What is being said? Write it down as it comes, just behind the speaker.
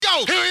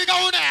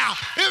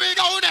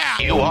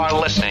You are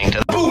listening to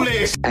the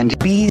Bootlegs and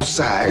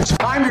B-sides.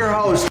 I'm your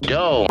host,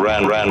 Doe.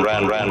 Ran.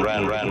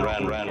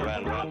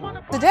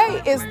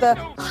 Today is the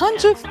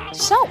 100th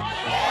show.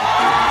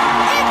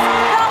 It's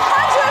the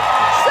 100th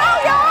show,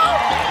 y'all.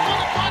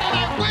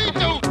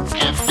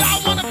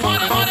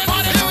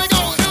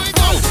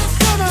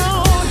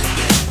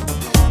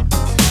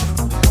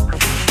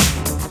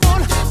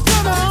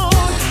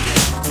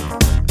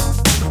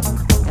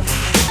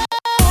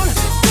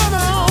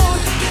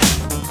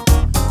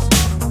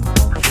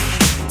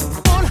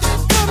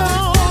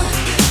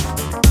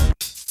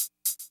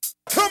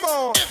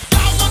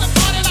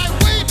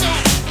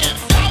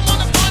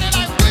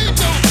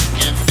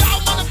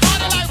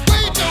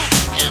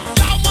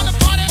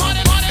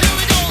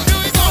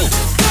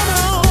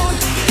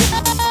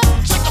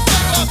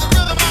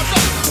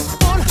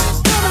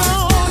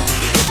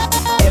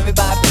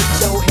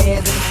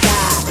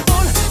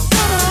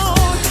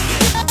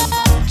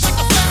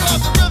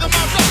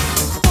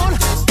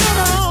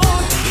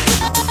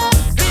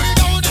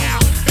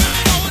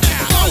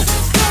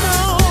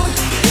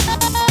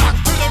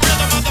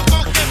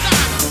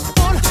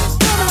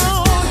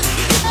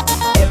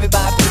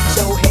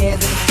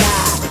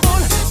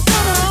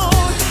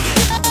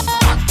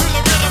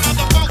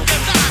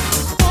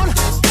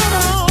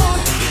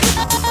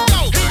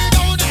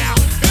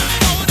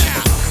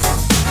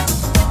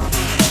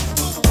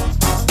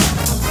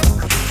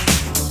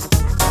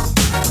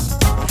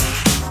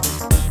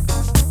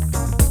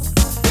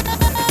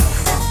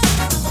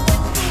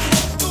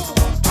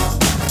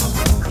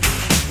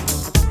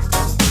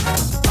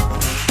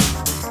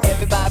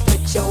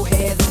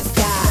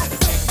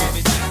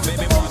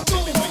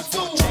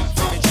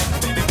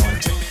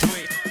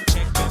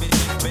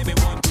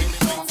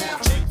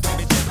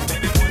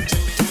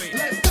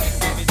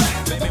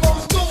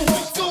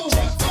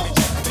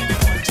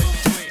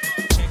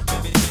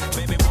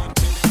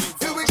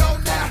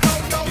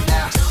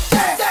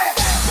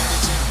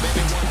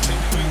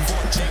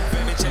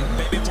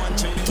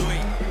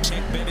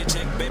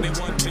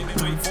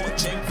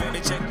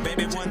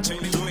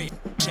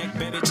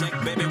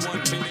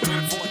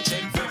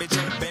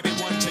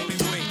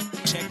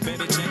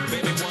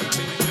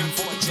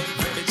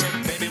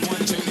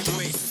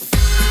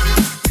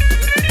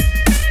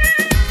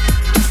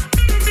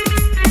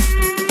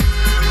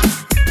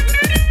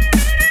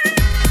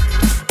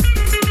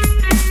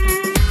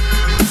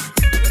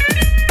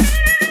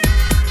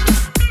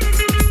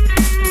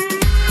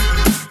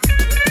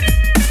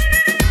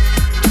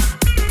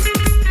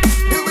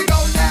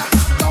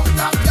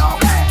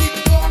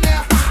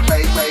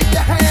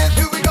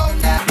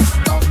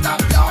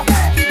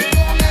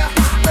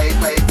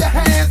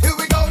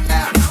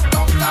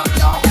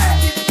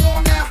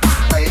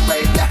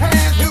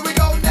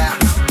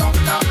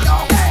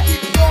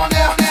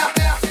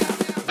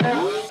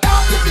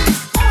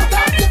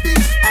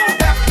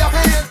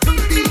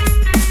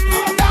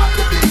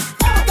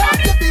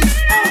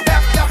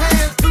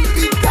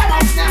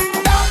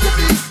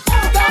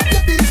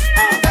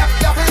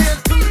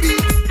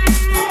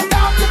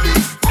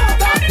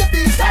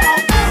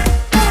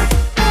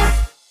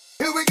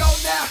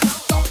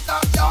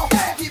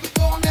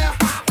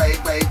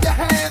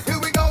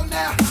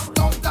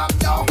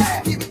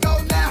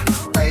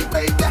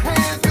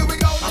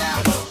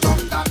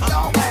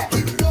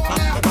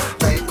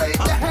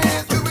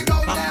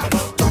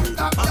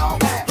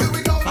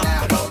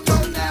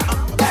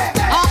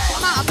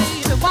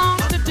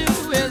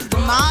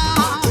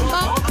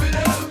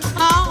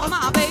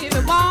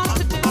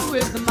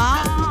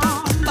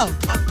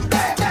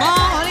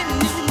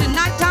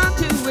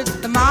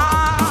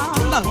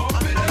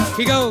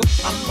 He goes.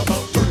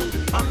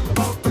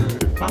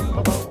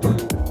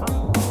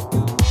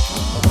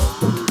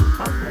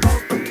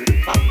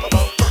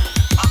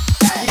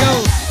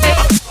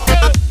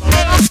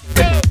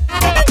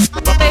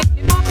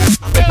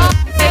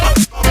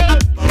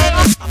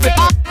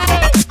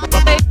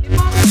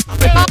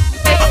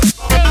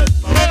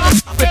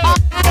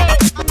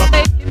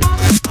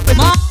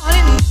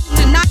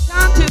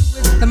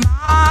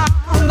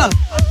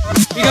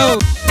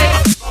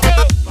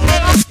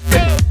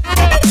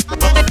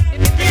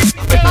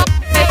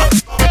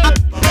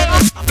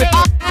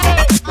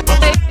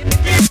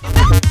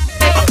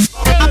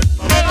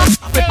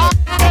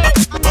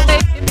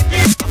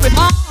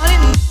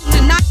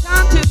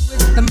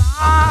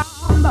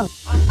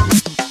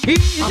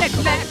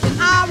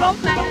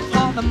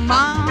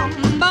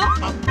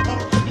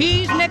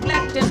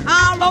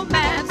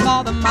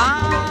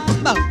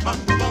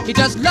 He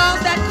just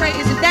loves that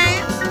crazy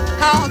dance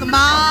called the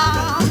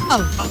Mambo.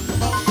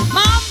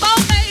 Mambo,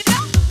 baby.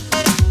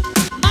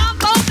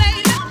 Mambo,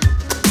 baby.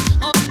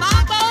 Oh,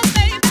 Mambo,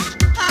 baby.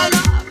 I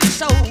love you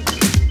so.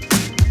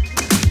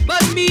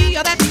 But me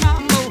or that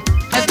Mambo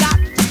has got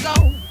to go.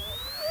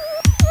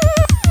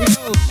 He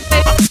goes.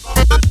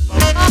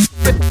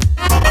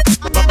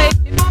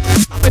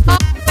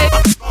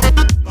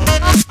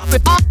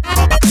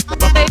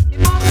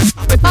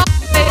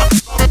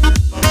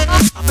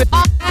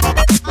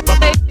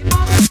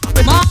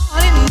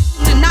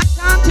 Morning, night.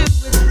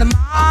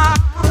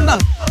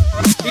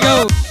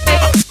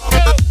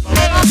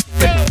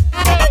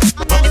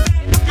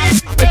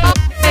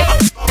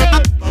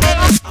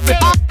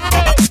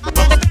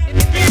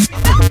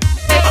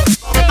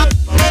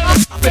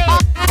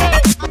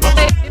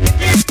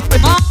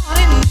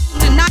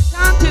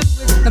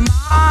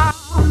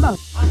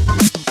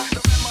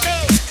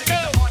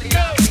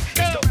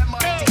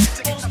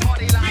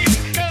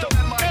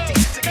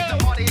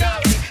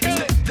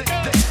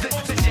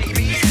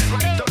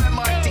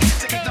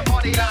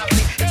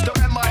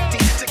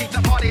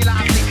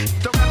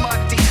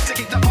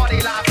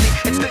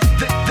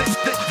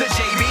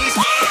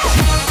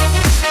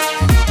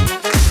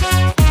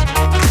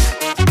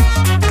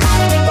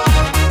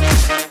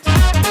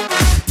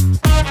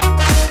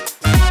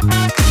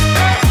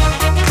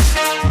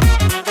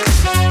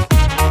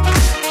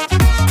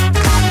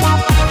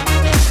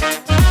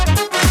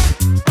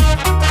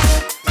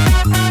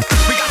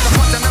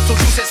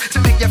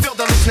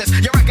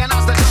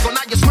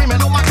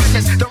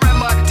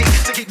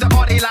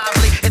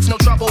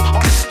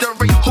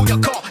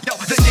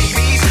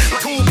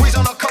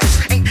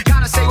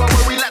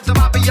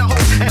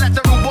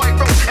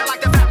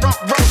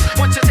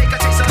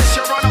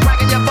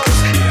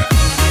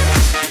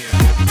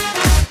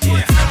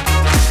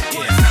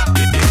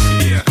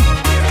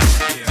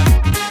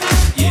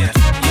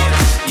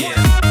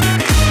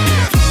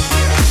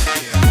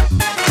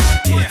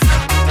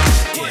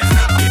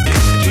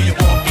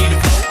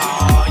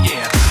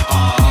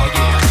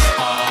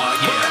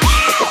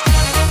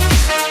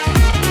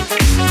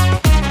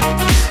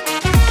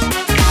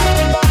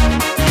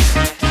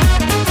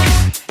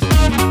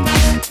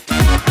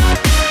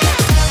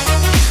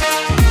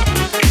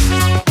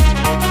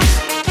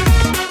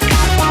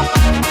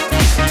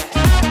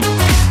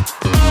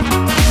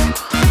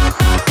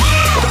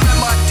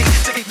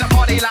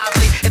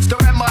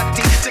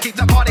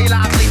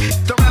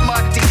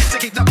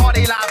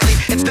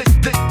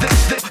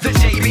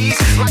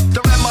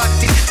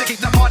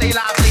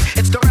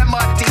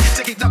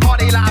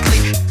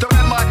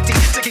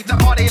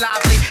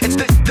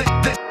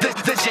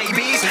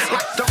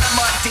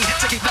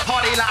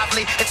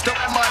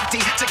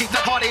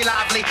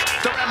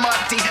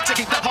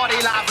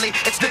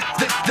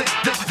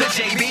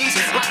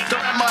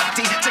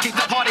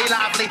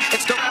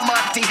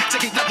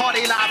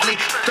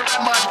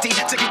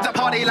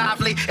 party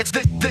lively. It's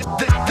this.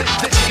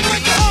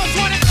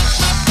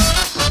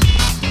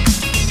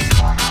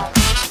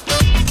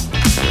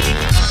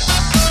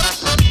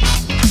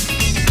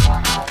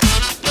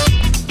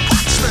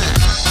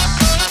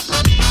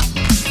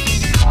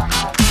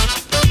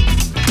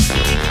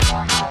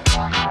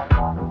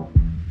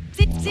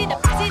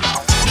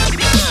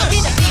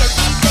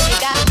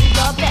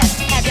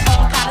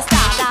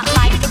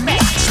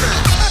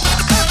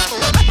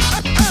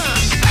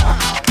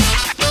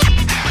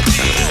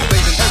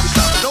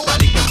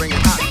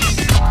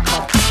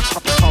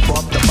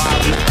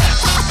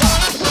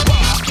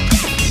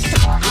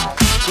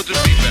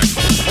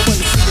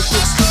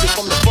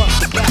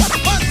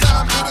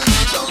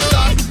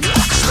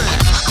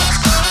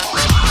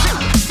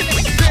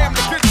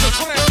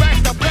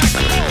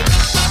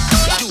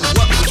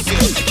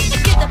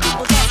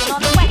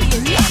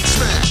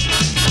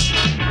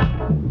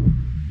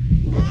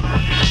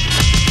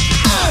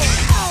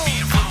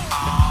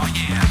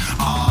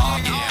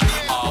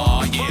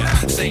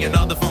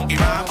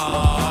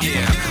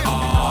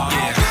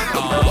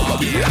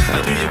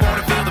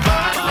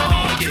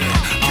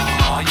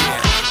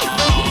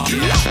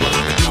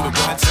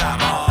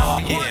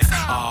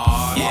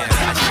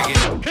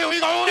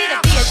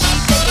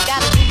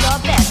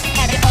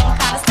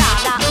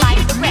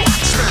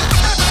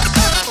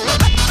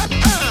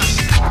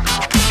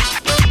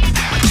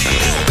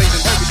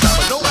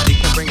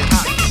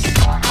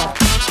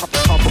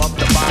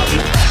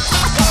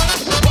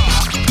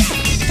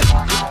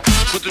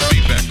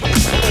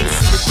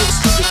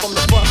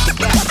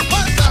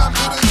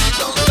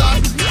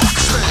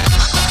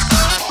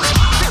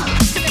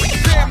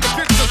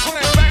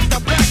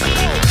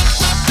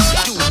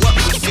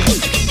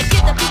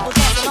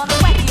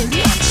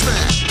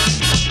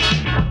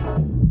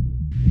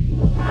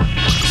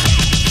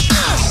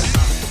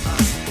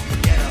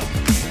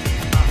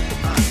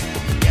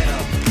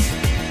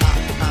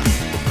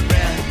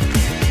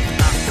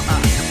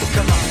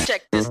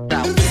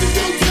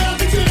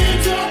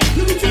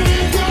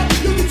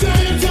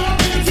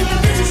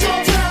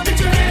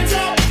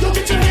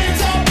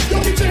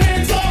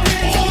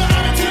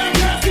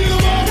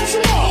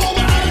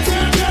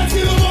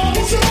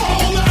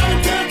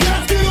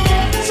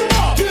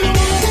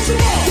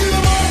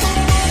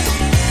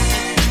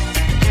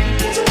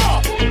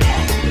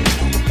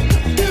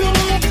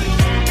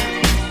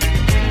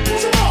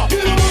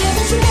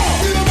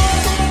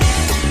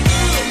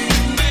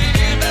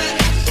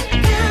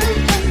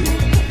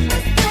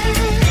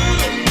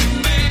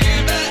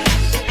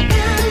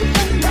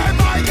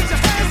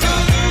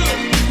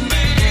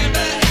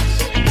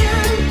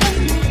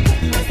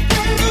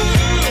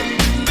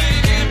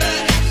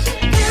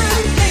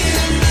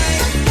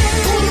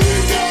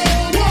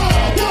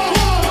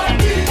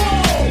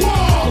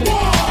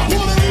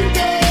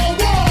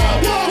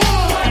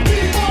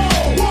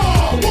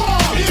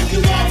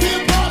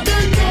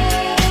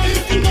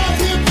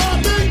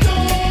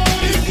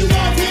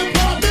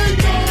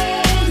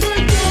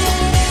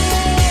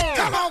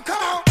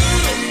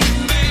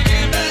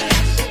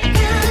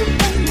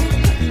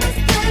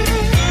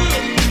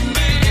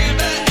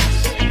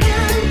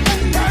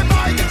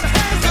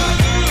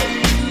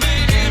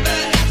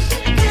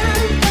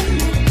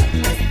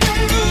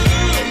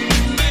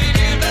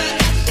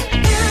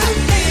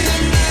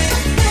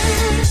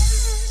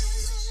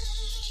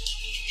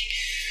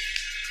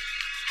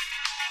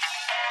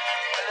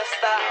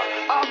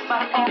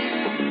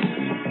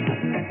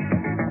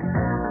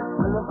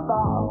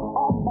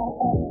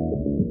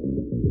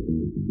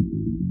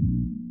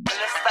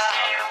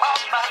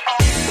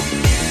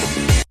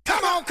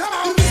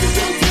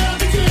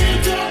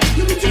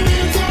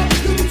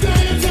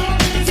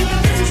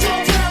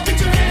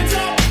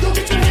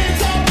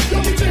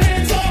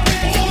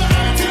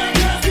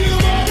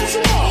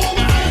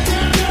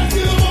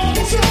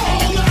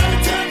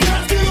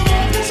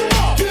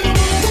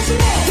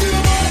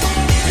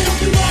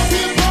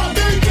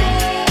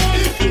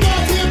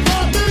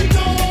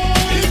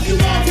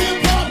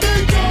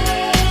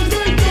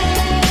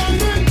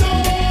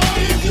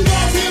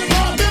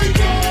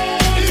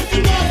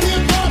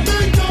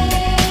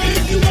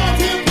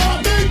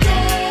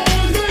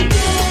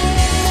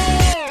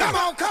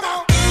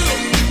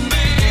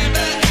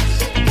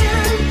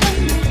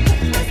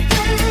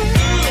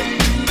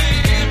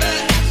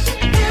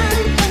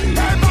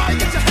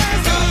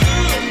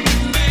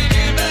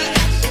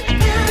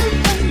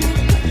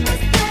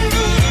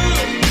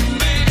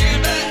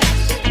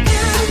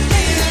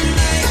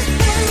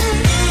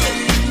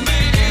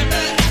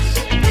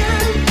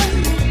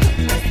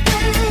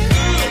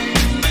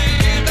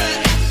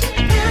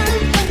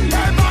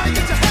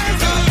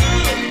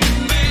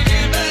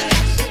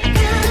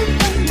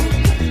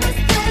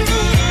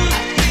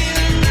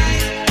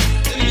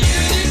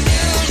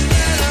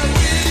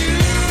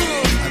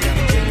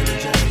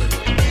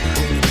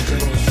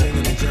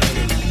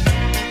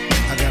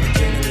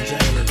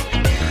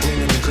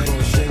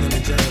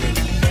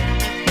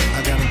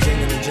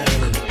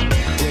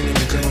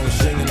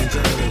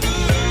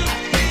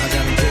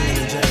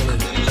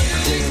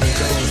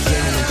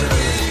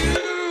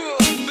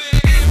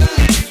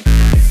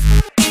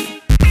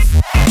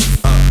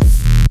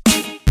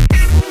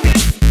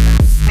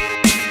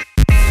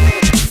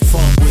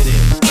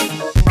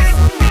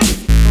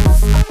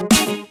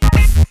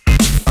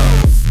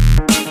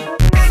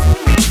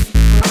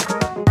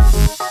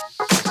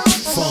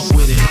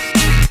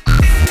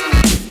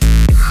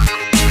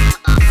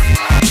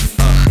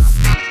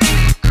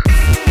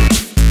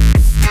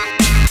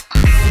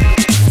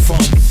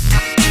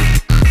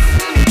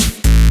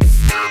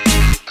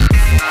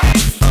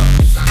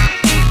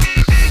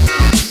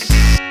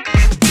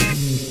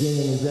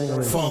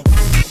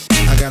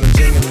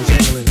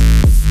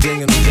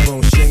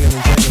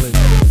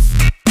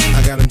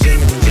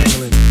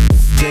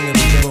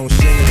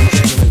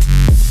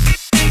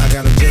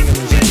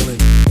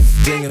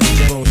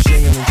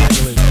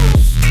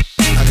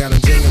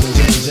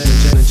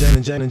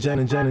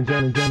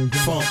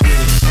 Funk with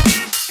it.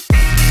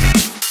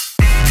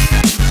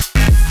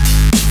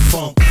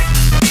 Funk.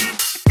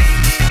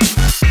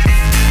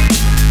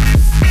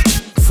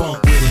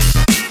 Funk with it.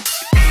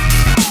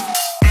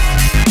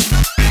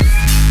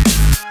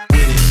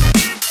 With it.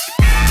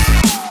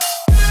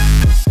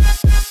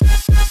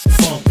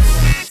 Funk.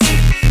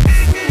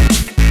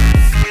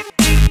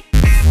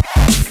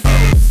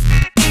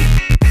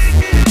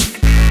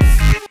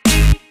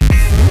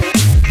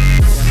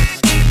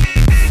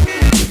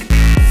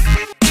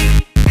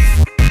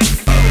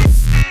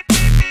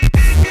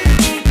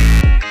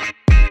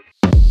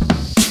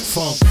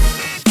 Funk.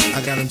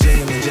 I got them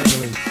jingling,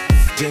 jingling,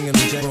 jingling,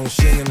 jingling,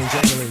 shinging and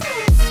jingling.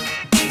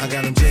 I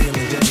got them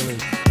jingling, jingling,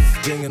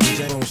 jingling,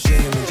 jingling,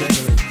 shinging and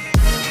jingling.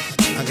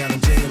 I got them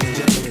jingling,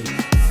 jingling,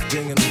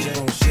 jingling,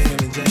 jingling,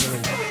 shinging and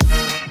jingling.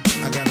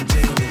 I got them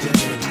jingling,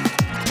 jingling,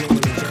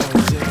 jingling,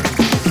 jingling, shinging.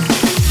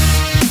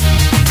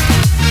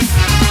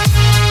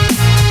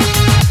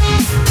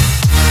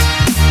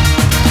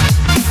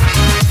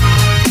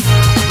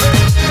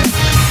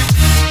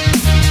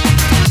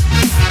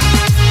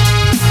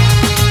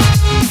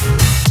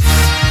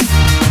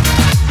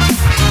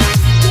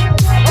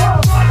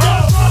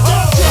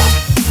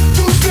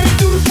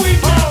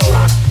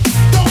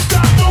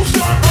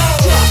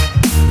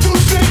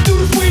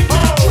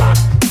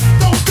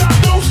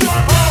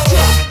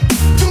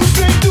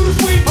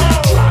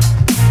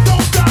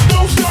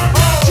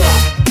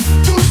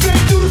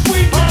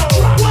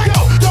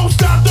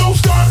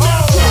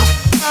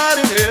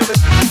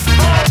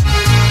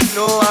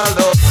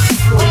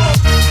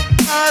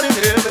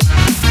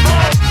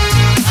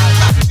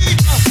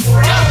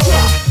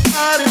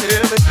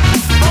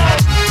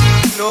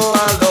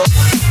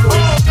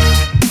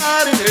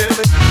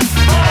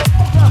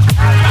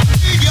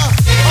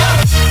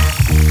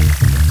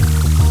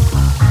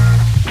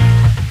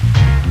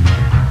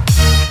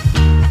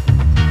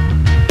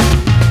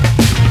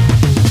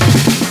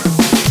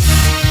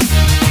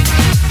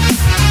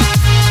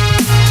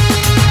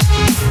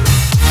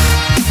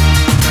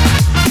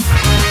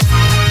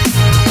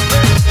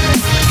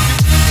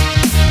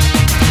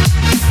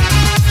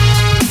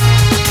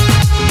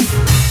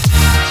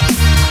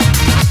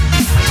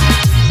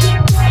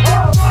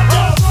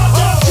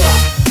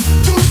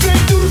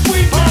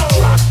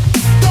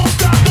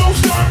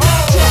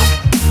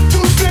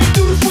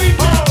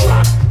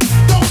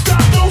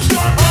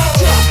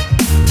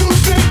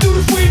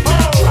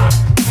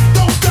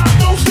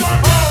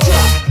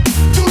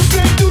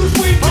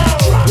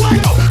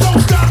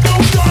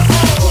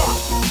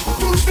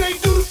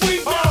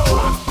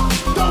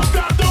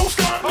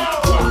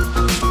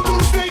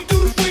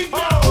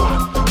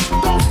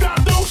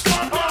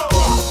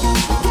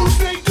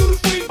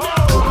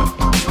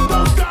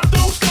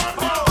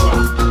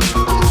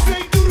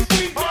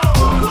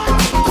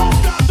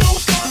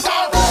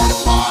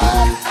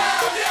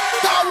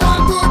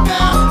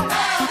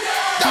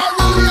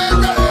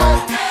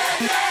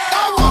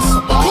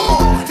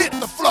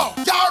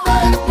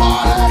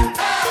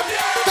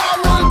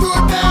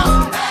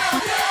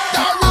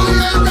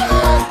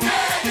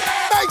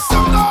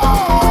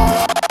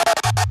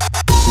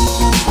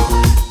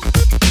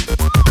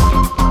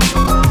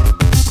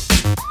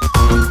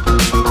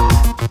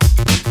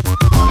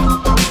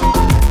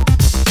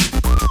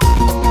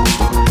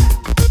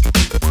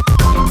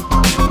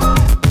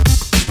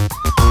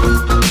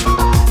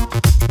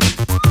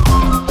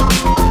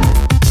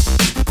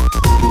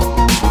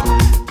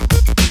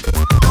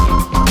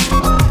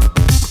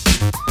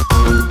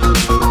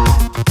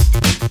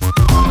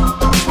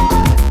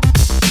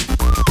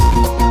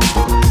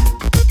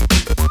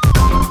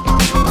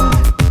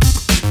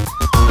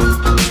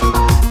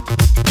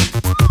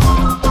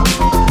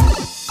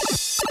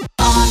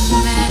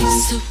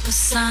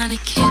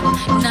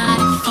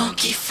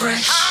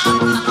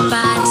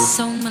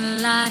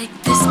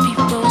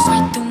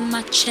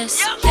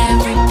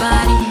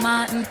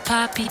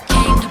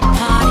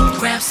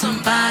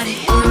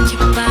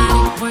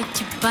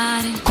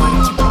 Bye.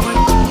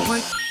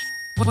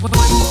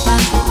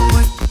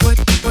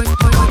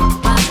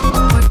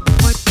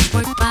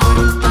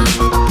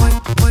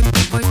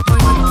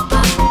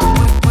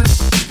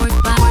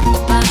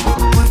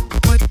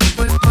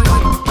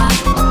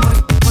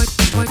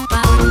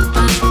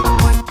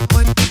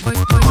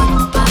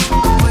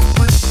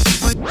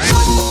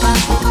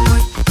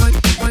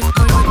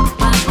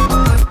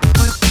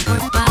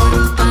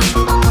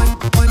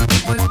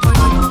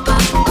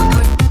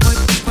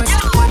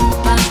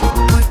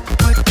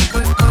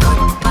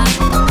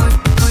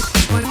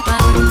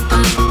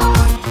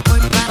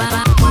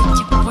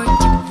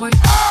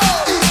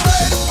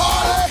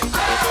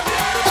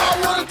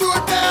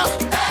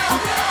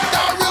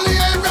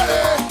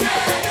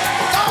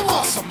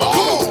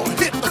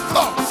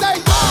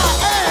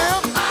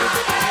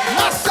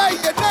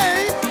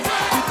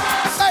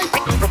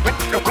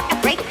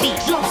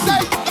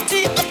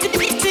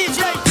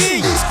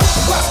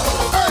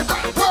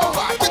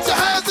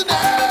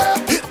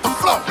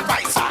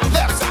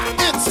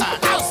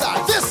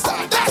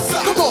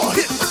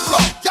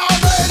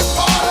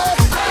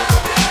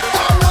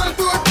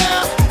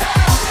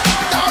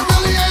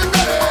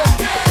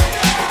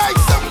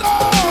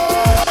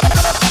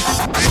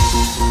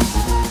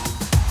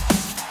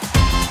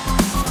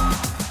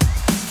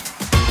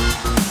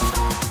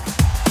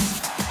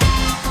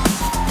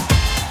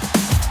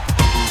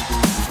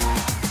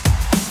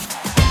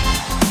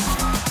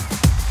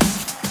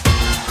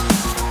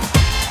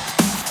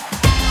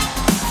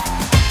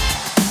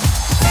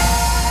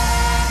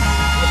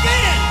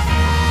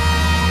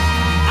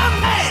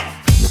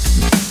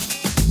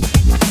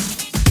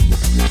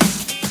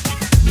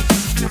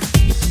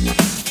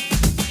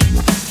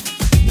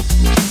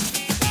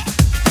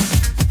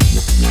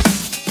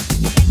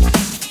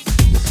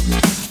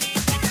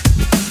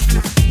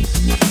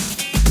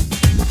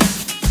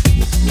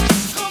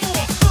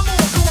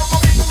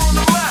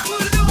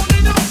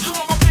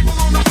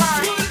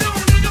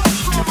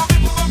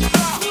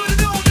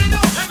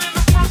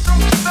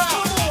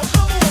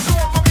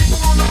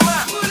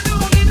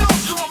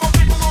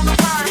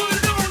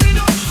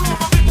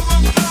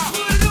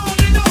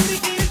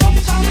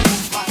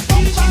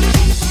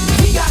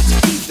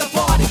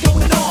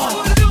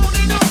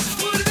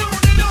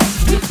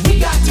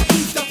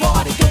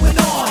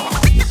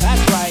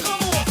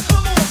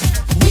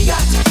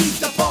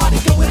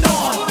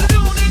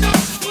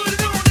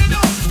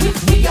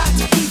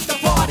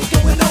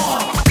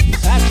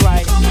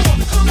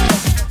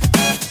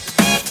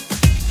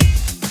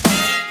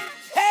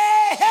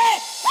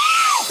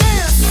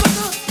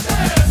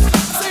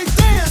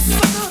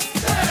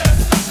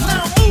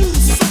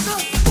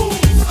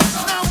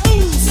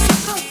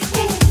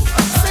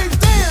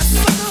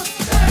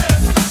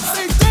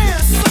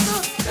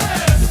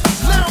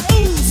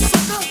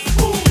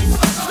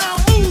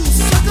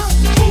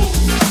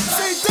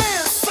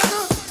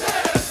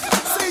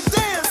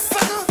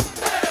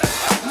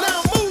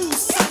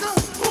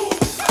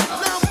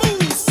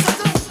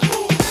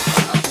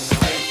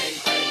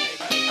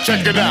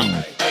 Check it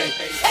out.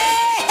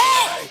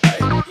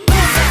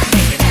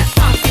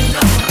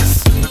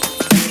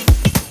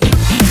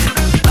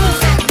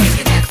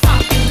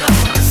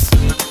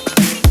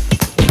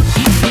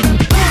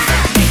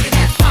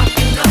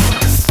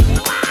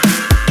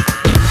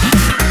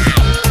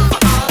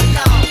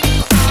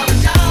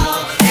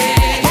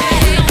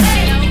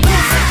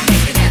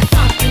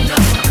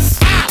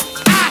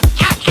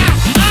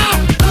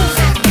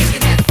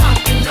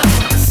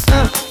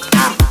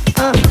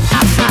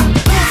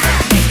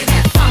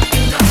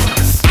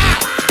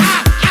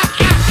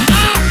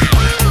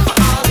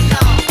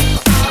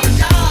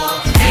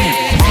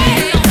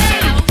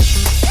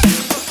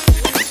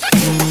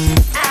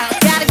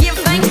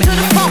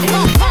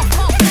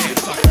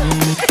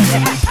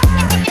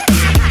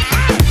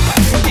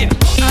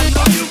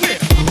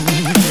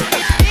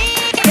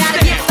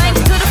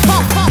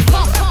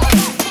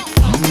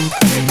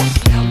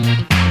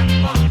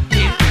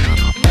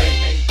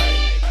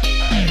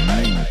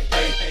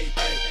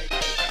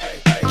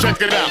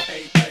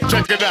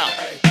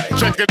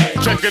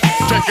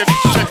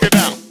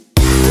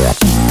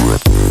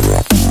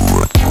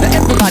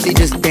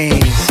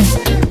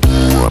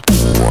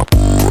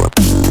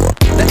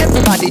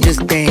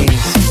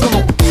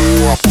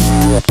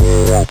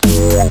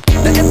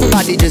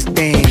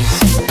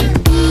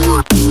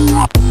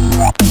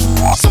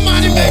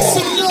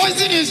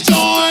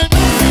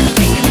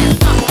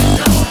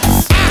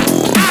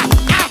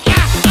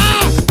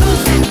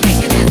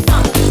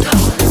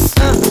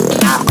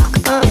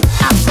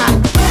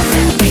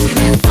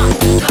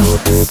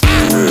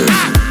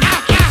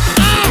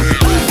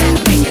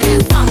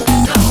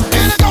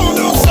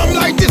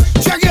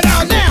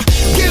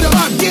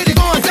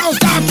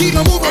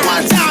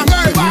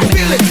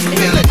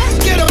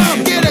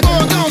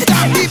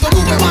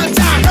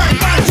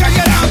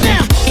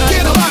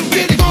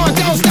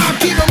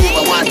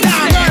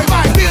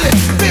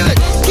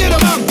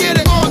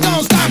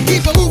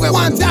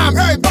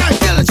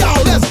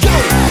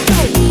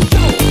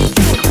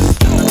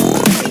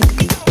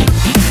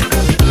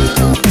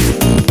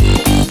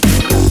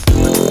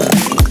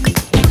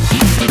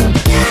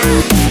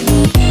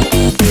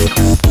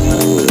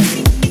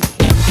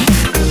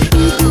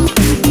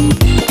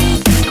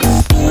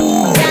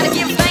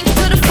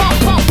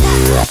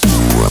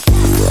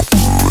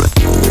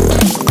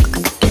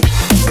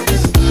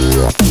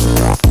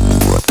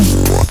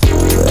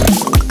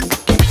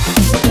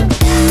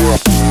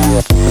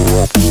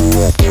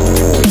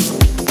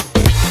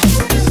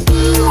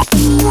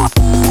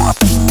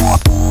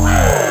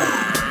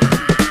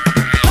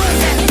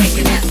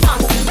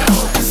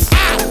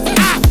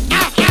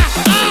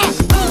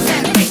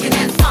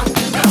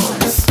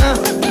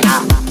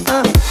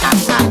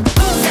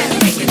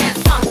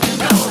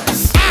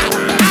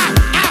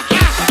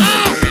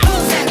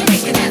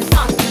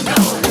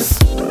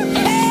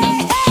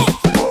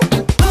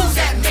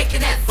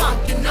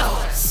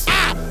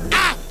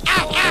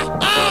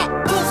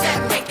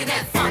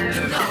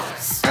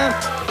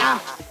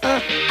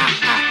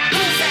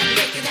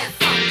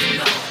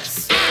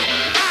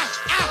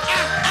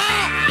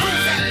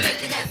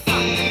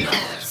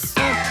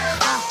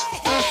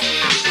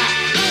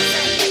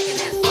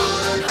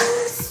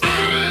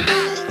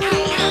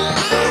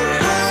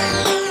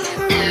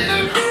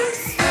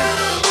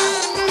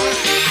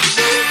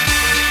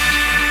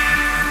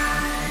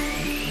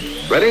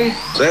 Ready,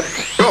 set,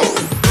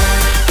 go.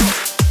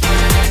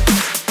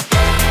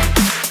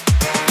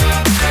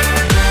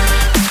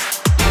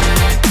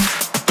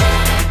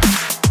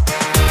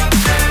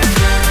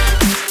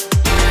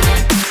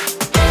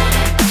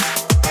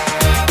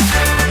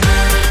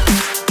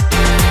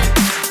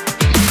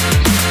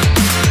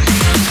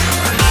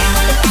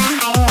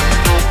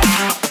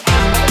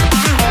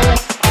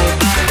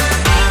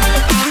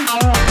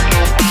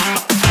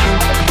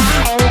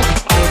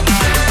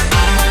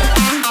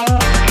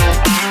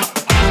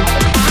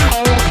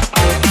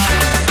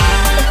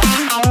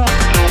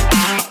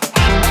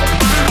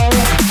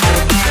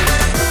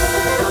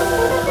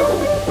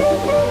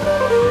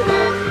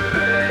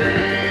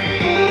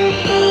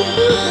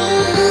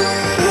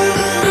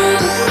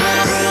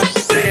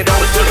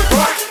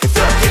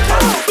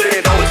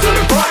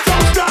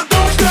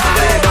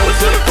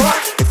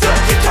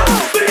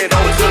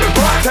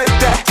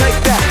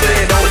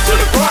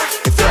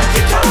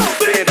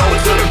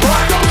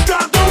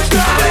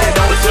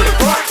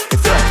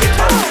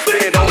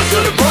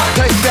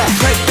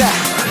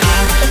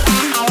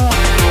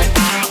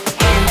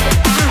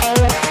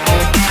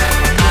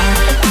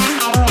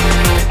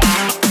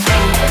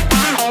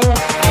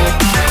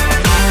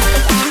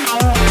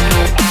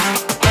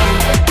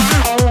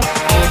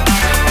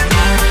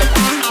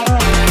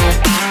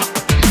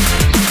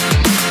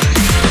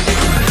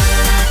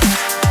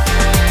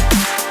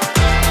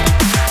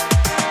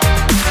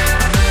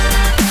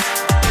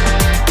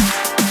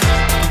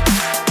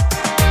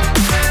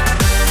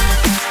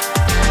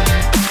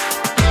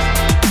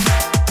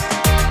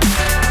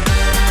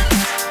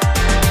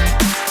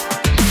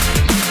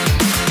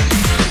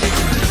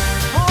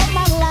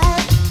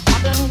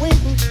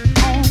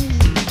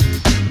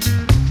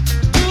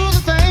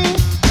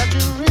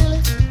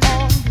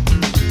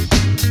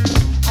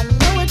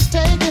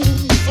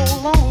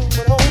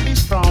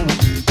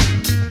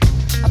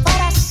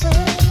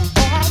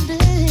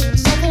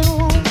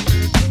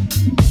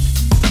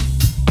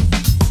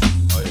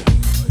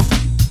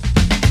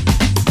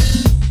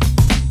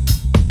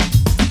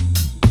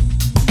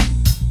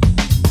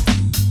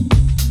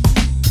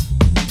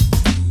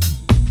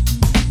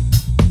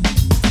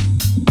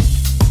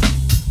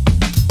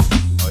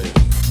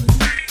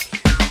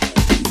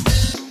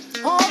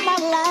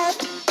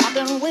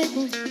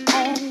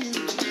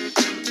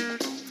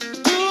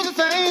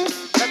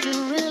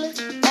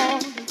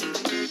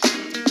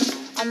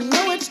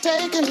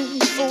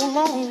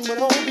 strong, but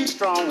oh, be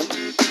strong.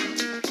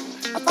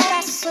 I thought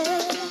I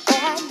said, or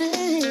I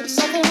did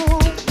something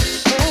wrong,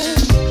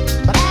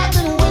 but I've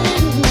been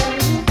waiting on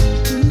you.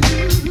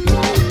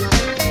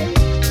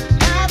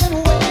 I've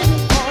been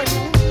waiting for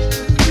you.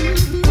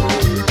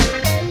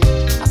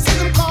 I see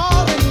them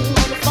calling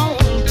on the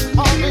phone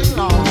all day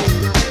long.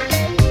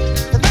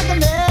 There's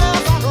nothing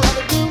else I'd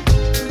rather do.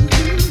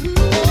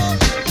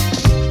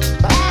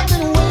 But I've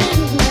been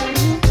waiting on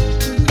you.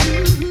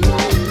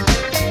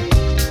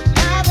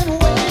 I've been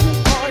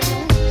waiting for you.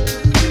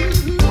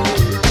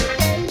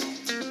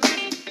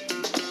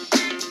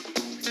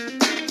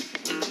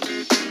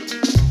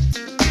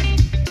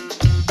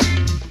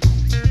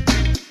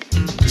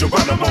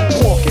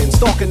 Walking,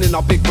 stalking in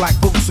our big black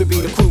boots. We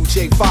be the crew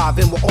J5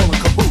 and we're all in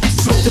cahoots.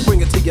 To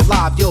bring it to you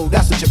live, yo,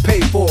 that's what you pay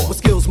for. With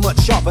skills much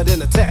sharper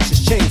than a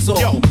Texas chainsaw.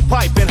 Yo,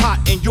 piping hot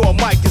and your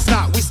mic is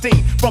not. We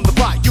steam from the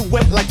pot, you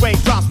wet like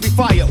raindrops. We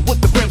fire with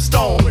the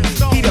brimstone.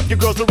 Heat up your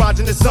girls' garage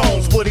in the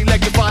zones. Would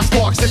electrify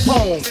sparks and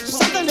poems.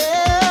 Something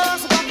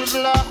else about this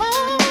love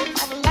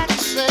I'd like to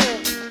say.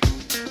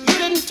 You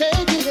didn't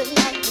take it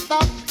like you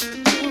thought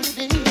you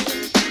did.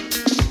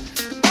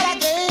 But I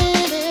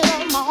gave it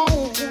on my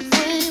own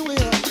free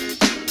will.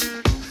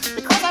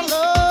 Because I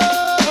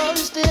love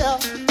you still.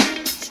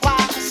 That's why I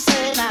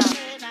say now.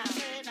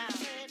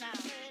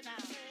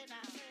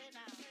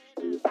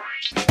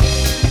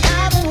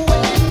 I've been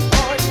waiting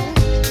for you.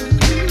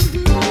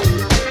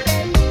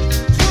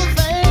 Two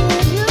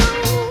things you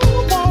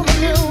wanna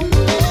do.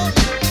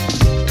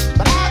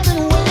 But I've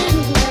been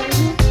waiting for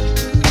you.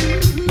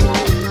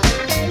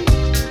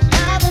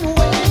 I've been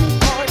waiting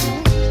for you.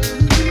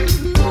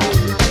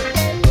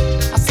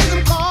 I see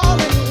them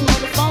calling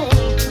on the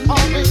phone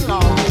all day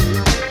long.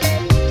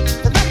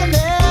 There's nothing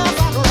else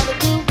I'd rather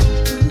do.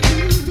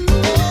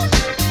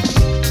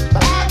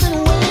 But I've been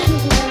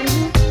waiting on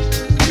you.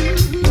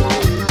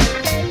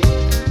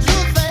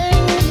 Two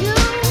things you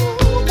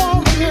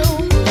wanna do.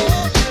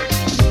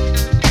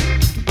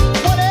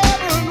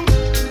 Whatever it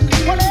means,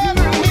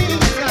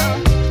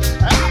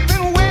 I've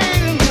been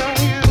waiting on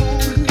you.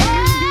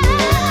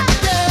 Yeah,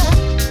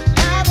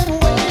 I've been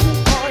waiting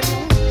for you.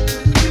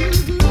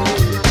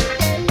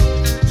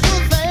 Two things you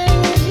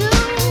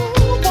wanna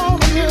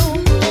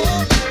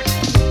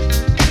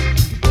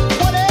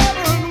do.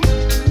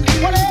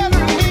 Whatever it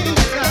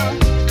means,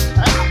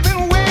 I've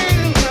been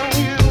waiting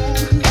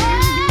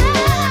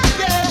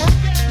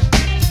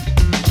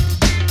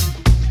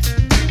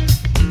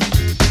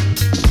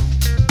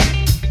on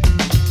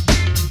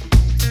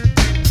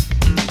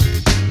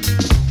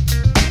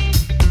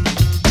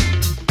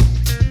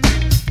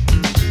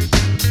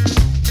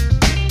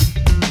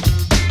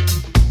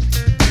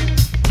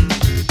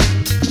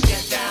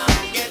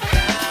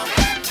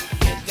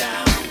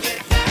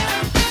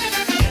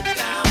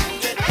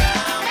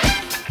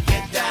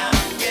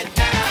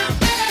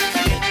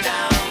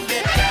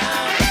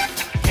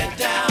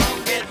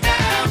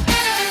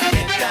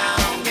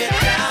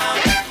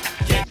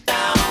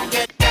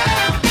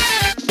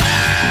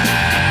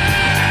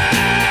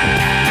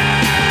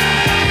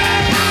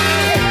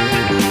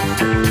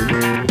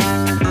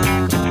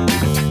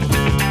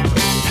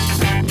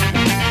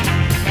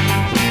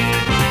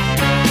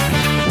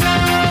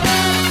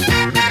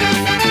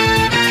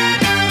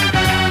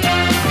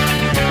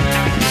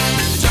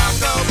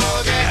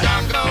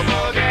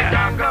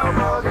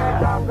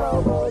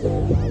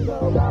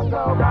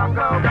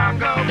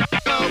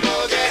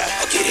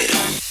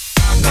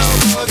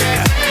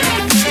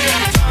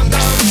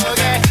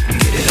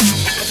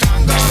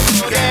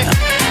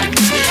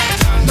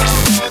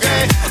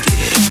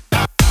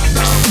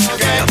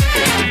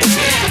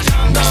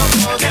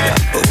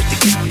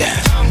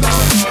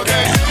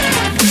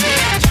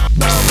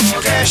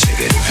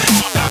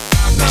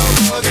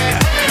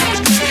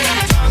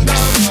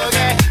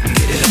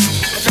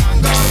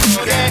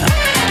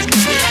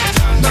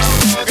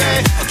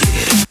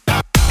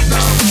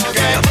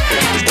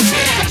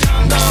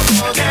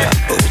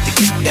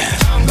Yeah.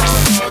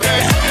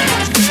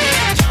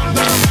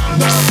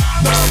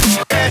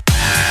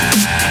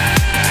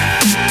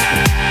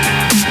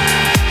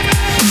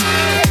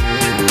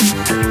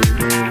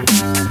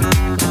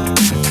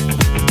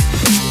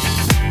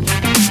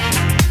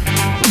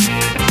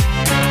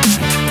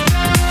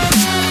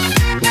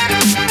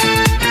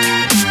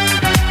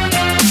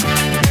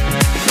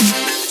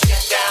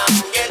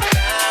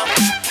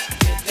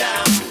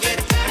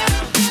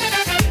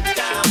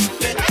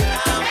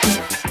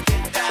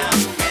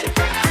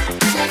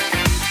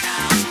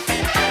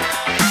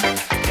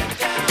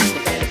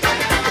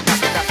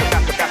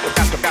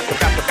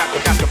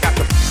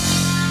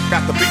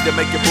 Got the beat to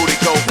make your booty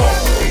go boom.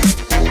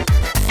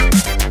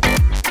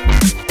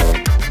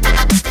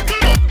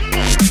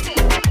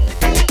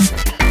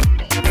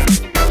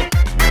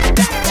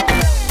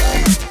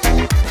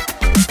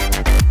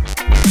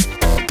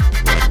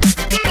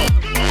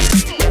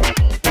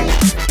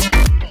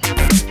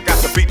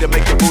 Got the beat to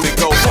make your booty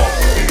go boom.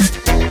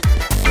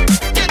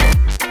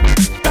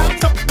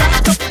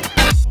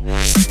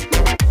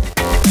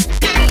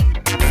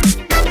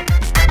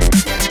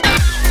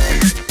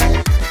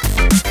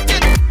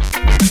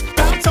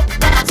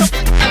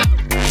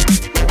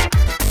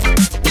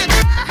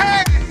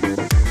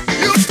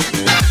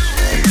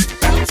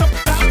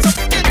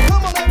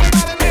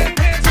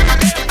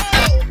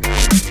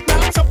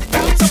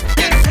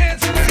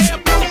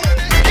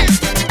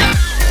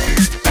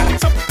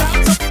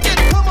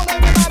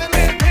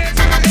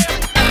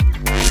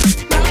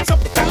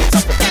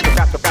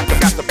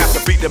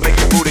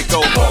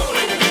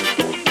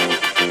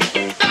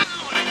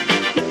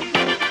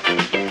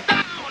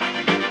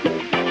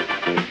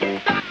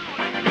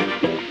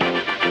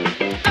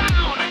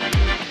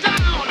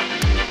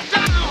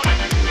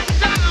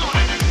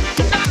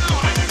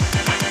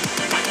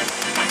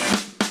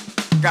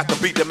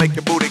 beat to make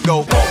your booty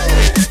go.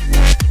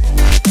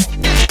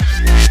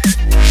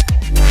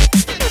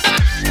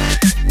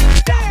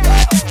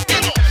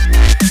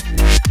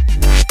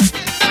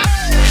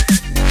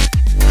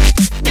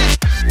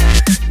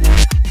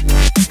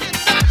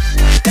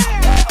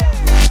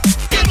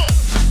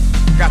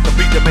 Got the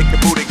beat to make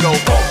your booty go.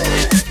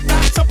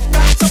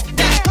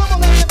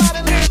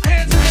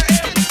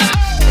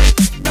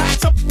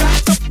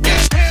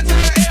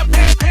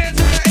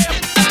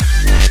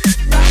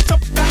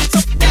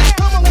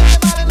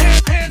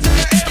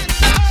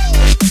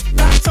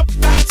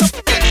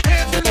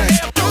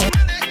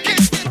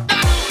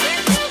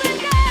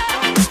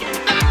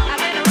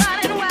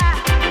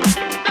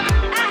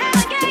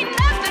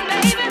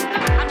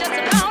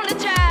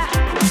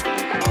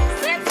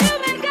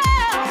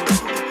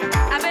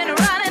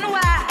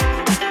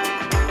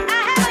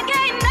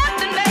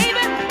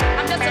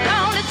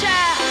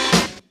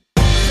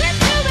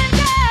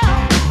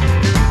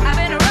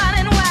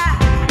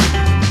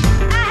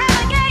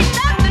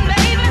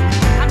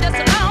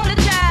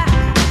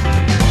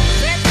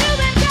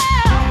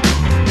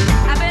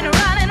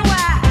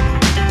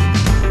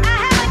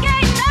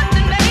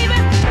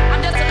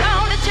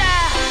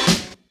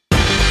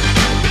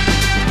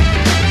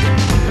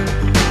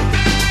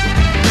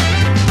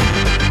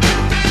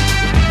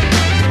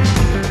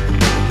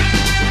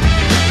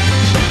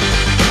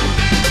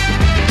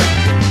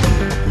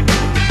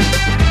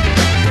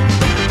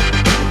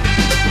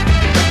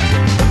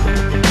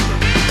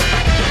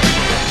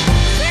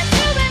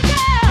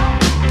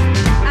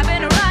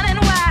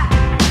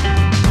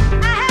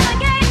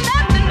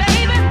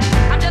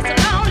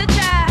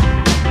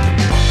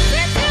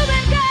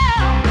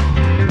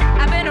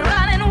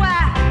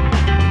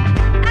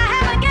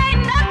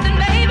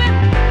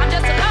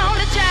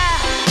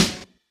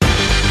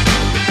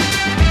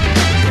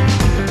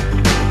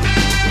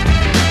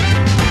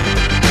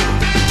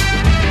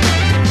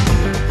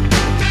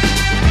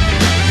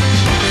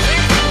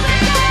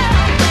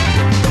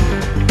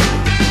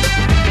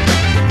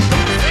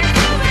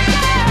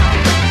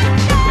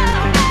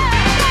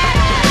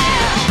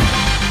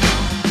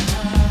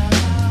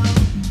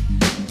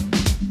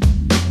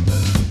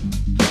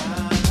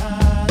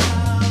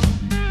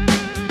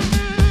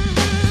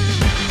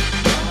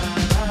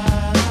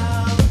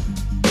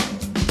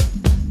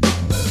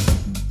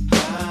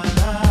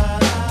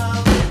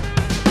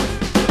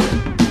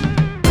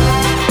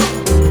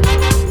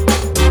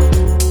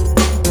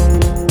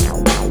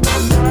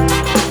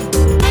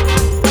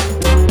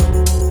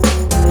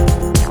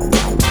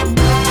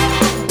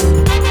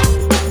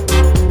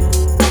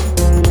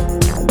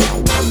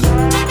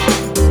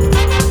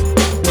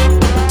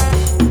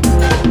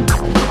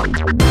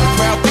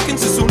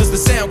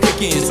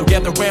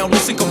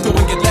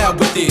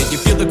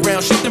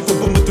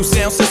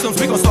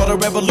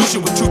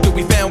 Revolution with truth that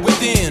we found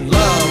within.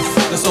 Love,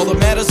 that's all that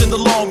matters in the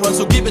long run.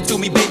 So give it to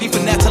me, baby,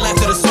 from now till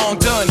after the song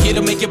done. Here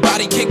to make your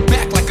body kick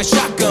back like a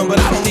shotgun, but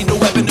I don't need no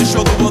weapon to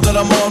show the world that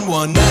I'm on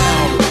one. Now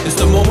it's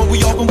the moment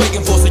we all been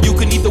waiting for, so you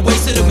can either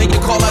waste it or make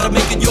a call out of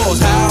making yours.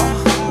 How?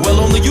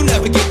 Well, only you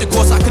navigate the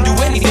course. I can do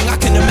anything I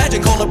can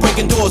imagine, call it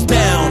breaking doors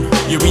down.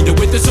 You're either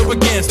with us or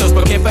against us,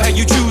 but careful how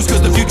you choose,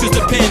 cause the future's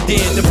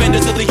dependent.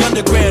 Defenders of the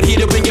underground, here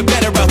to bring it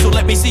better out. So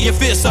let me see your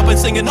fists up and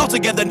sing it all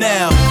together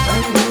now.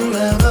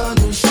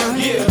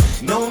 Yeah.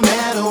 No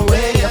matter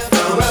where you're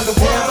from, around the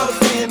world,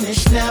 never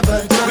finished,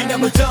 never done. We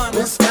never done.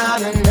 Let's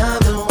start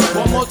another one.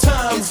 One more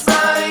time. It's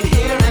right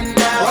here and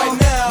now. Right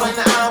now. When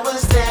I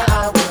was there,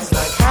 I was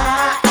like,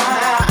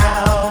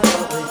 how?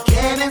 We're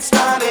getting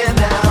started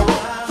now.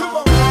 Come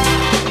on.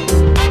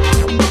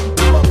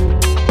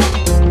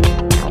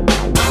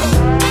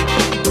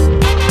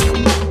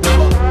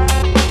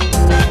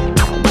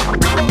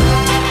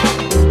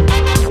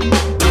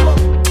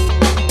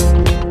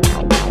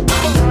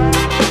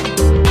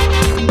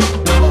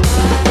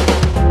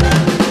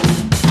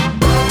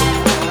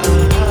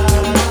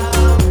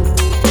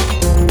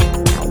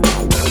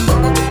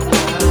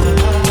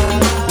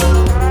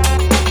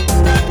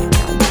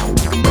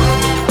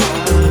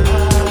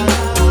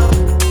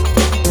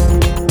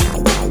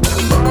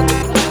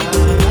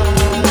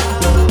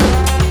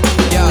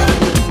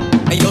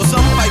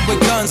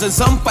 And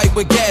some fight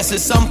with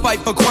gases, some fight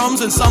for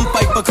crumbs and some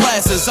fight for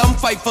classes. Some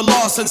fight for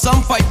loss and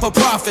some fight for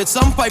profit.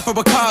 Some fight for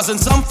a cause and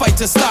some fight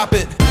to stop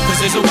it. Cause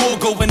there's a war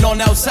going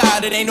on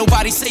outside, it ain't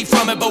nobody safe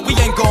from it, but we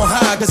ain't gon'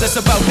 hide. Cause it's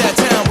about that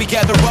time we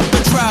gather up the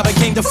tribe and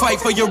came to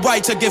fight for your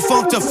right to get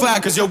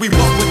funkified. Cause yo, we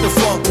walk with the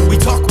funk, we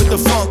talk with the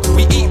funk,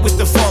 we eat with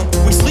the funk,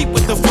 we sleep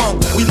with the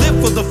funk, we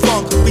live for the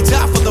funk, we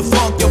die for the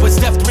funk. Yo,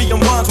 it's Def 3 and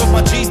Wands with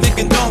my G's, Nick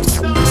and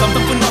Dunks.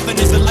 Something for nothing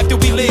is the life that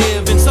we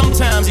live, and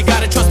sometimes you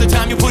gotta trust the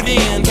time you put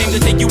in. Came to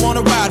take you on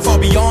a ride far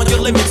beyond your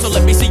limits, so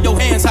let me see your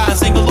hands high and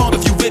sing along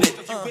if you with it.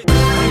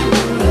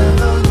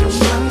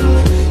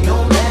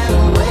 No matter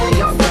where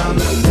you're from,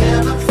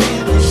 never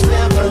finished,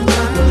 never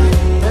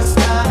done. Let's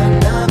start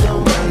another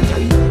one.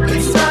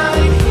 It's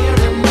right here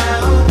and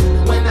now.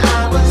 When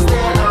I was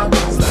there, I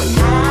was like,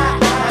 how?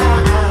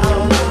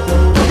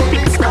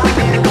 Getting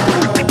started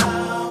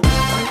now.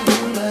 A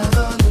new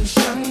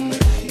revolution.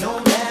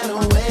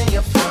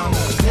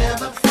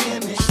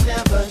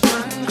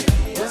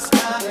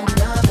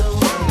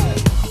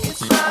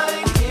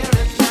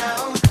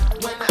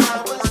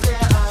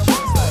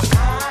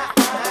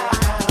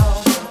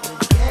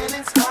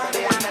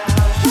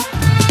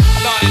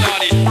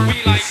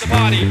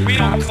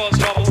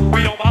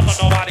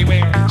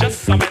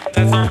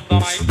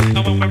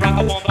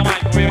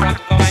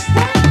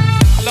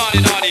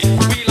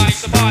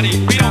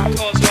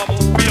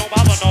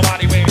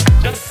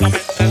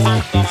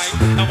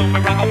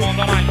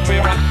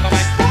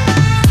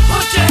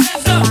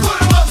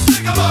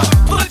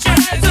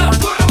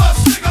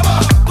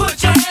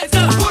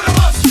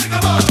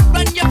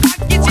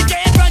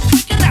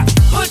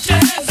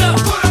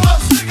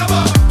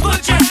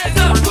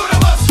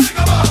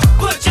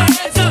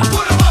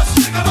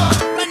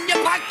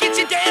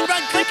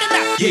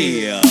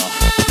 Yeah.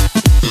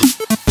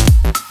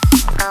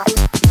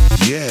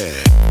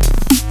 Yeah.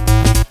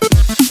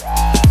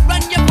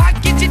 Run your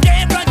pockets, you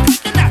damn run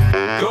quick enough.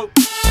 Go.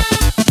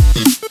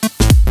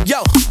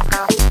 Yo.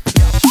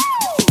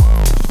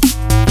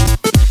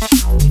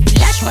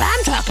 That's what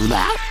I'm talking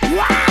about.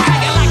 Wow. How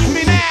you like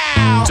me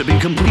now? To be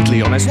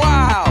completely honest,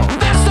 Wow.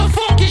 That's the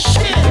funky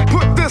shit.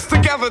 Put this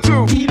together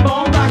too. Keep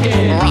on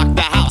rocking. rock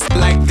the house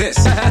like this.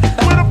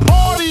 Where the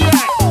party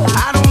at?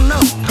 I don't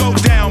know. Go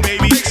down,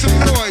 baby. Make some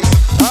noise.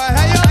 Alright,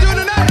 how y'all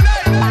doing tonight?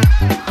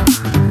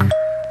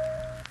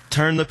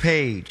 Turn the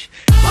page.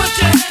 Put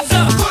your hands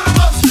up. Put 'em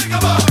up, stick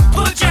 'em up.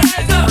 Put your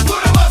hands up.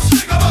 Put 'em up,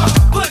 stick 'em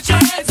up. Put your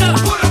hands up.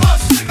 Put 'em up,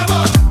 stick 'em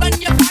up.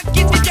 Run your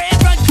pockets, you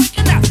can't run quick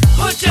enough.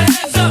 Put your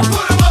hands up.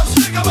 Put 'em up,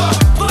 stick 'em up.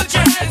 Put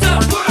your hands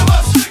up. Put 'em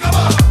up, stick 'em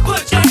up.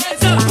 Put your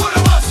hands up. Put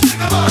 'em up,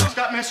 stick 'em up.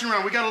 Stop messing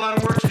around. We got a lot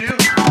of work to do.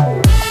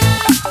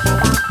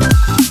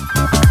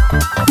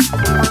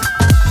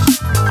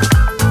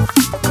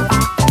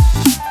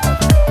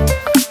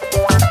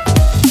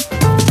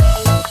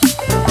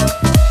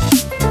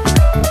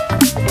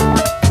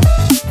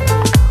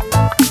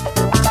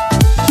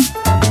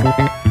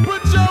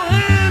 Put your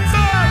hands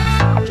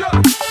up.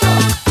 Jump,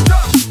 jump,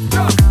 jump,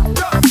 jump,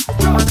 jump,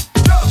 jump,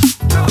 jump,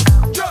 jump,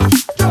 jump, jump, jump,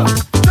 jump,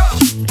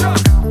 jump, jump,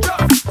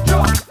 jump,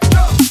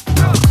 jump,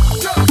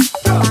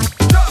 jump,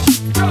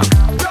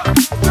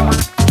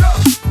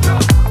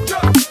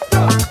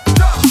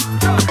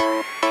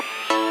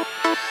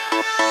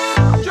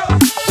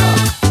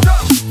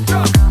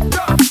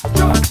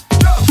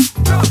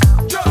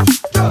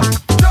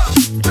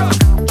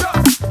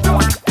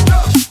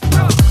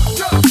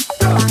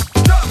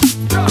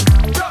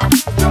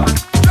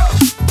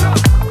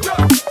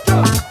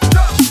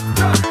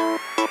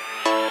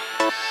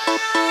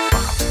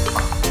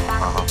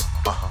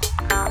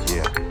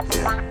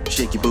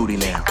 Shake your booty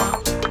now.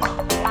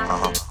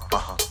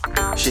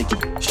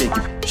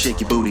 Shake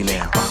your booty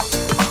now.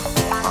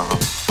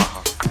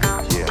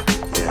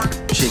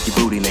 Shake your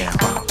booty now.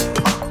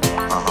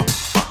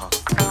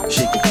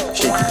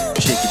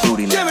 Shake your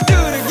booty now. Can we do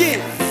it again?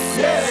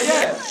 Yeah,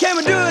 yeah. Can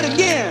we do it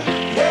again?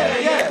 Yeah,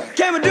 yeah.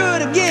 Can we do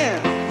it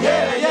again?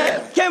 Yeah, yeah.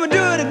 Can we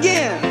do it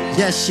again?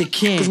 Yes, you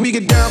can. Cause we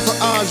get down for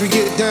ours, we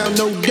get down,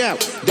 no doubt.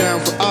 Down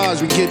for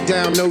ours, we get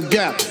down, no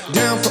doubt.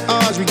 Down for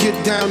ours, we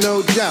get down,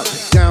 no doubt.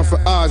 Down for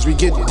ours, we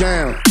get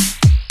down.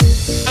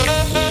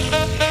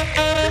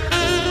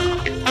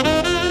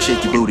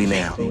 Shake your booty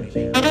now.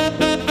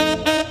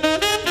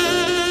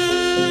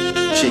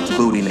 Shake your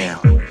booty now.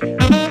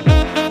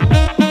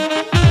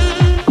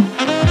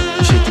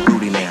 Shake your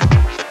booty now.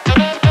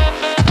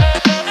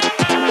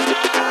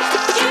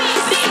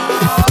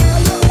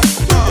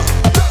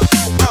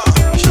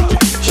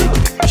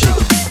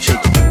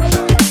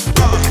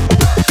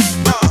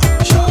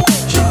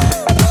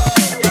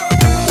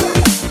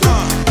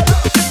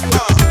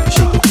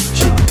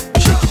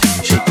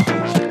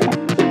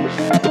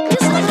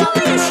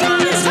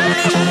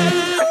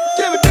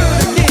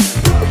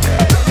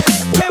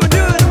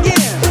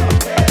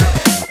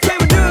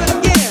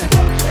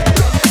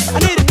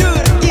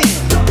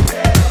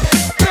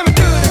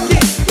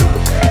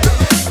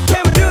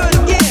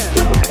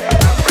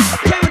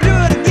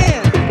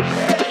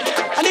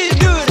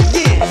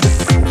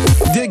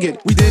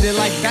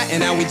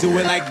 Do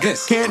it like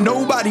this. Can't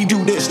nobody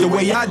do this the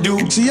way I do.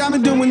 See, I've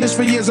been doing this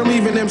for years. I'm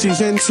leaving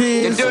MCs in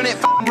tears. You're doing it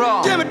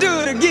wrong. Can we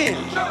do it again?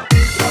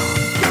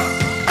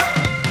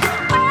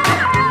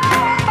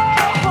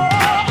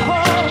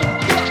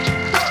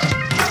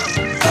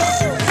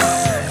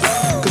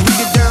 Cause we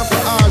get down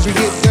for ours, we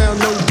get down,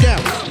 no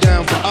doubt.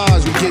 Down for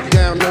ours, we get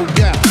down, no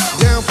doubt.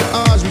 Down for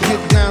ours, we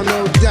get down,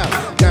 no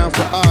doubt. Down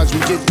for ours, we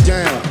get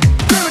down.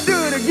 Can we do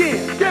it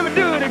again? Can we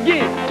do it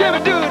again? Can we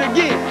do it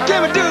again?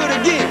 Can we do it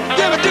again?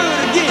 Can we do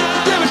it again?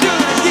 Can we do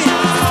it again?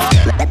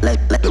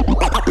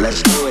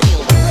 Let's do it.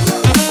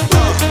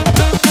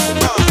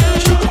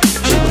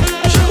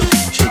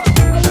 Shake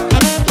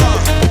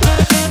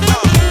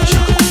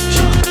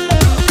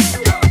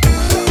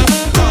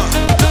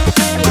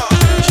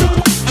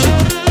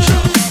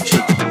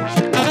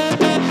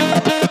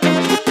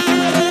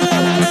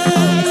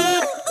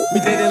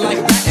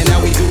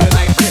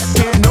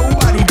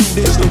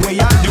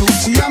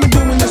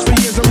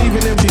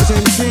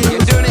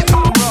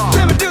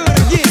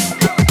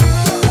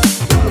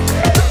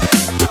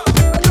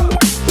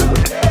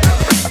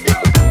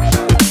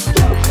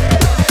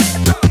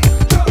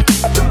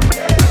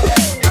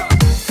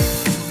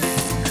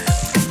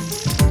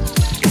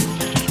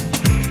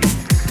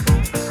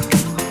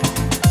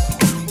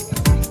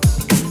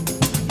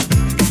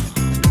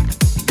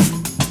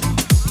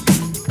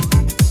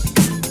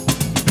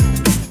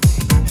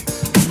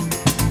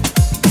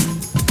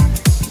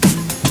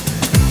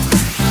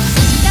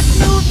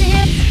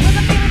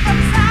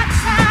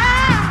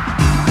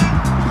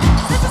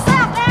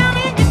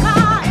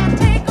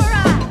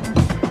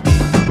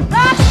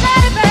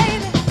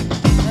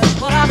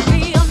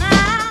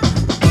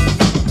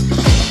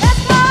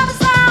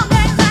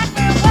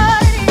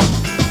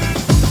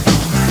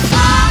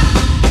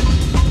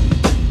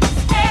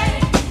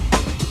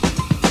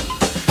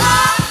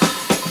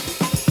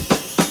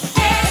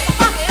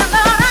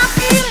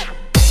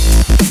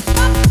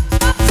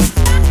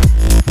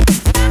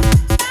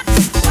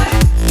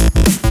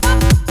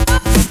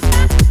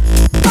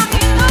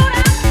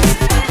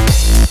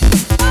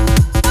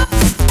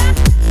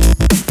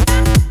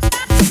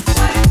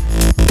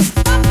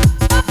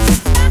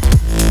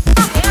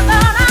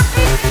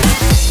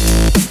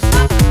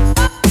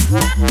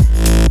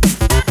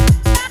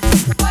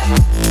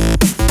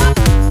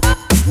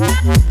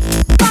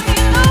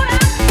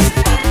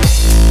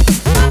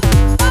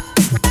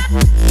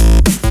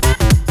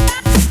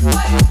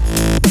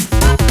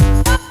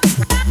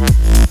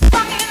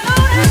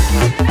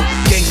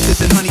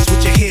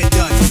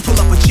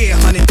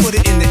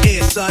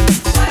son.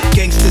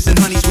 Gangsters and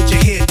honeys with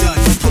your hair done.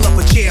 Pull up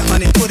a chair,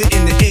 honey, put it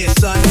in the air,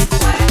 son.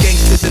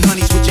 Gangsters and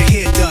honeys with your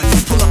hair done.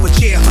 Pull up a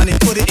chair, honey,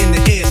 put it in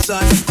the air,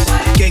 son.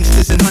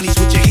 Gangsters and honeys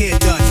with your hair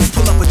done.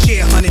 Pull up a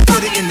chair, honey,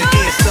 put it in the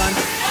air, son.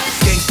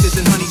 Gangsters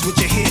and honeys with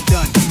your hair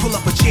done. Pull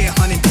up a chair,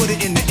 honey, put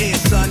it in the air,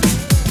 son.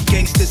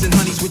 Gangsters and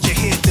honeys with your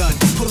hair done.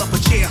 Pull up a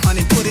chair,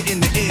 honey, put it in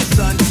the air,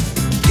 son.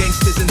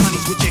 Gangsters and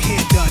honeys with your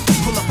hair done.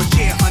 Pull up a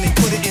chair, honey,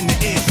 put it in the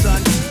air,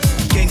 son.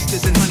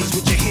 Gangsters and honeys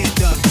with your hair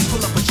done.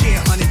 Pull up a chair,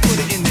 honey, put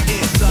it in the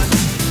air, son.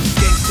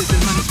 Gangsters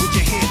and honeys with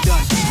your hair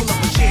done. Pull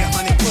up a chair,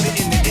 honey, put it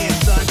in the air,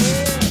 son.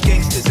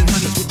 Gangsters and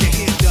honeys with your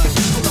hair done.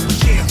 Pull up a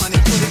chair, honey,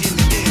 put it in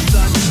the air,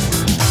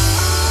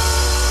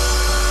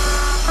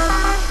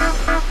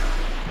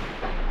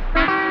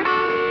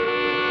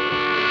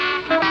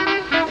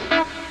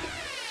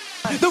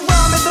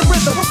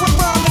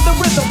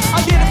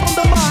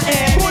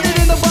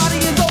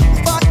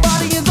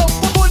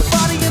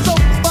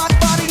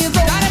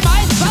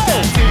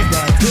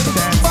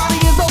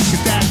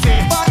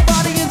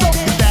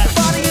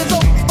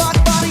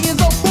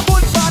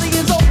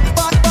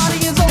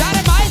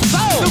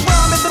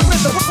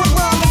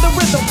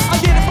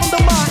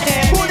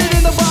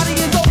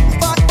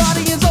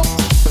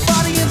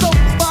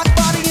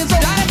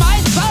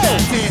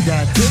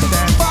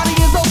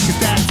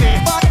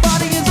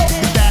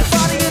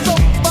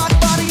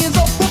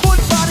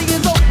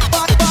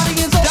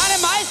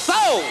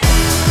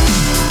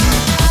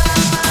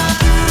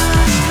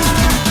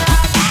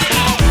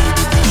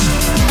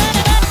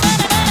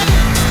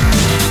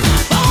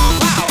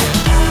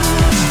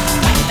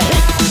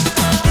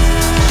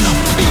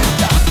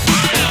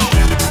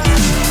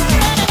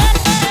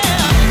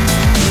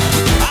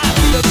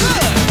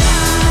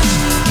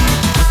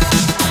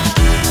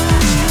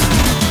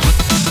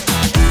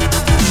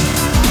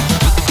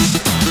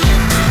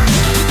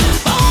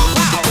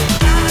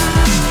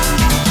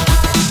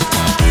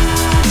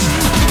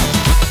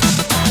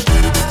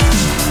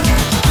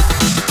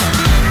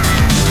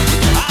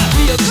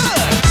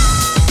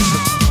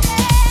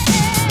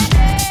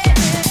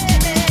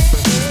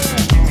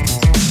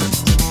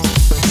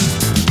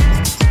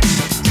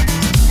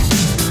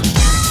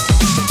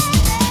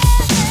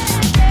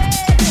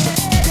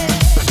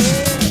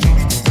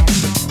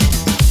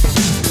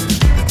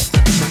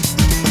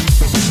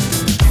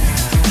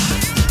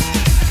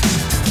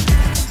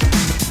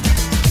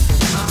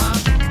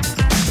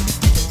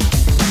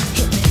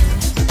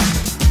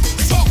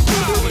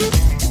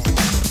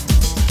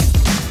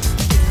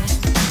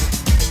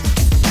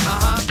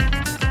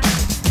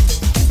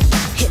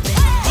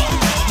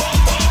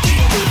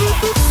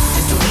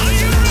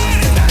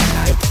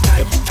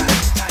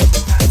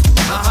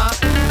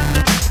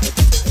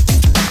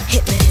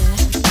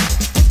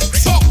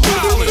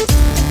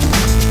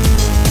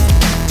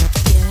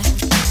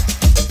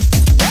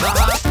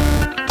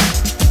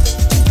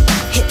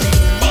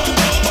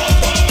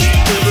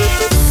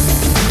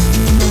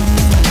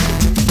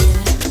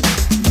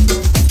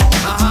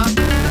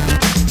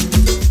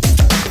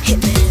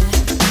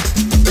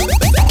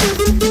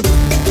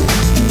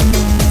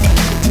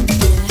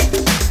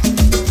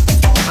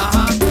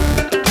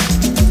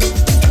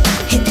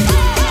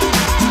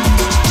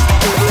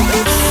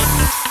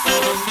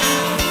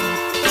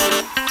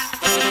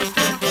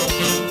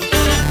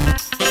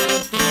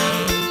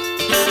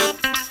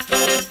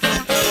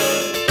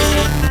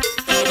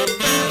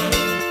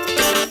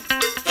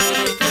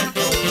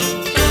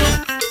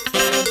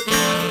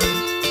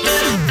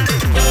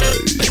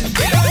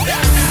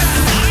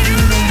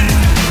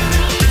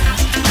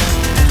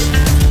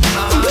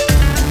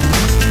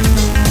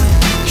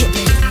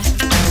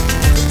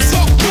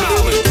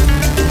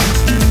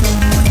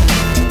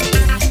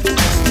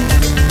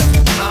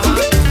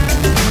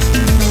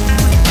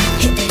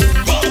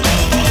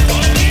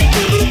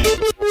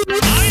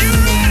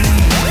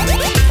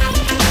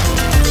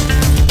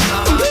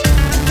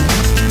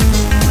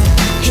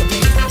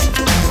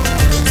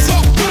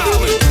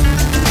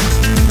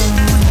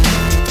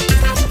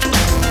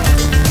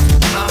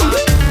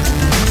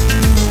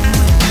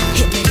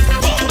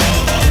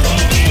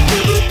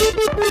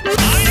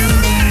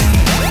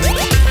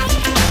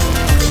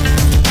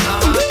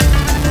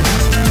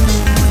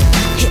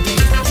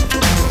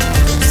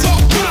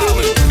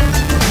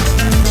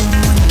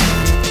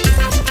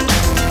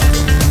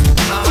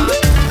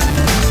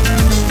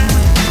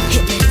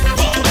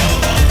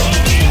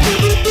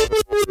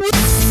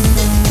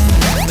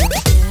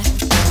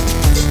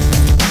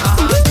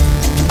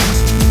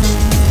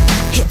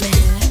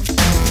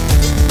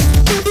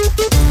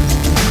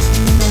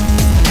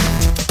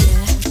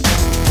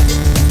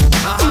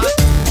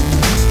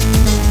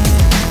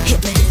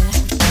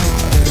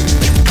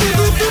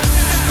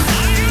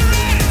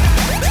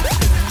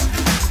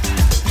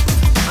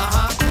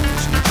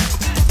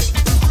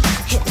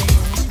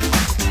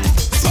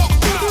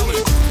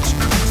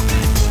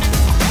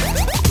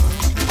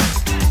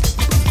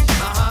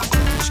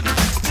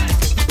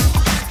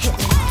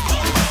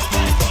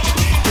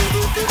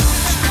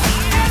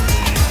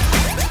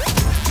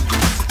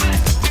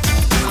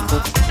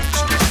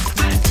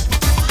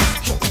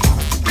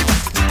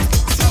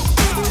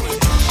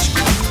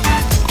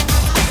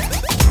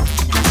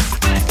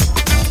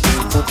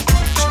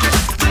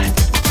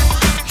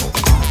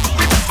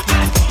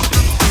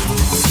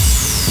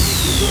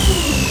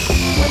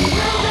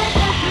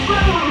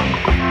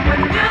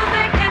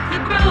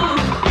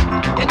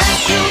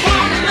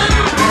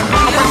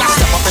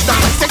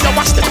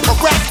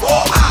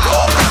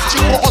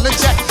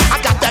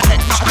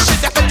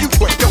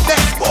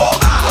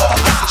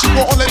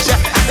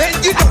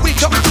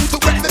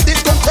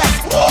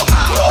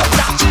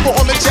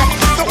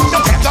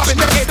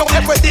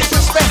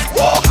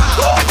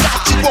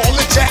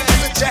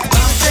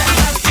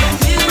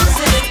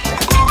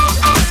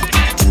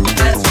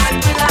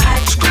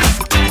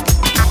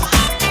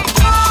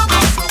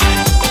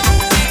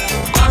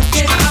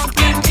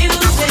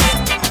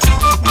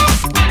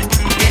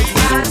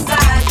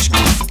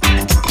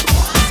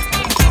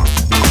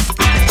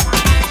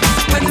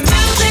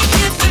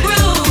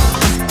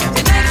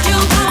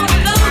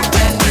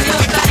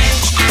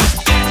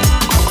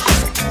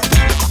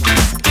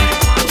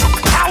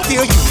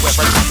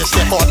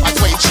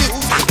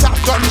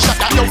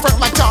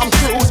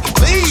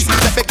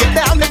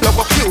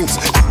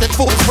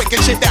 Big fools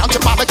breaking shit down to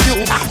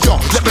molecules. Yo,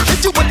 let me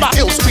hit you with my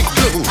ill street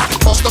blues.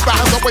 Most of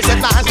rounds always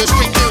in lines to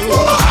street news.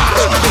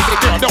 Baby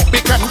girl, don't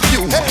be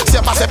confused.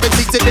 Sell my 7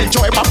 seats and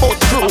enjoy my boat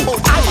crew.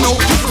 I know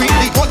you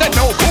really wanna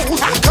know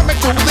who's coming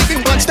through,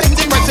 leaving bloodstains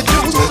and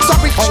residues.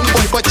 Sorry,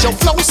 homeboy, but your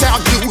flow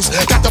sound used.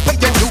 Got to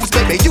pay your dues,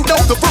 baby, you know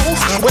the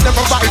rules.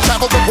 Whenever I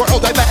travel the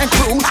world, I land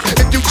cruise.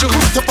 If you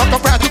choose to fuck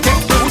around, you get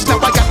bruised.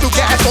 Now I got to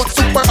gas on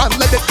super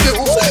unleaded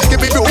fuels. Give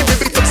me room, give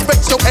me some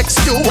space, so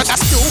excuse. When I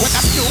stew, when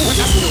I stew, when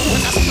I stew,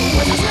 when I stew.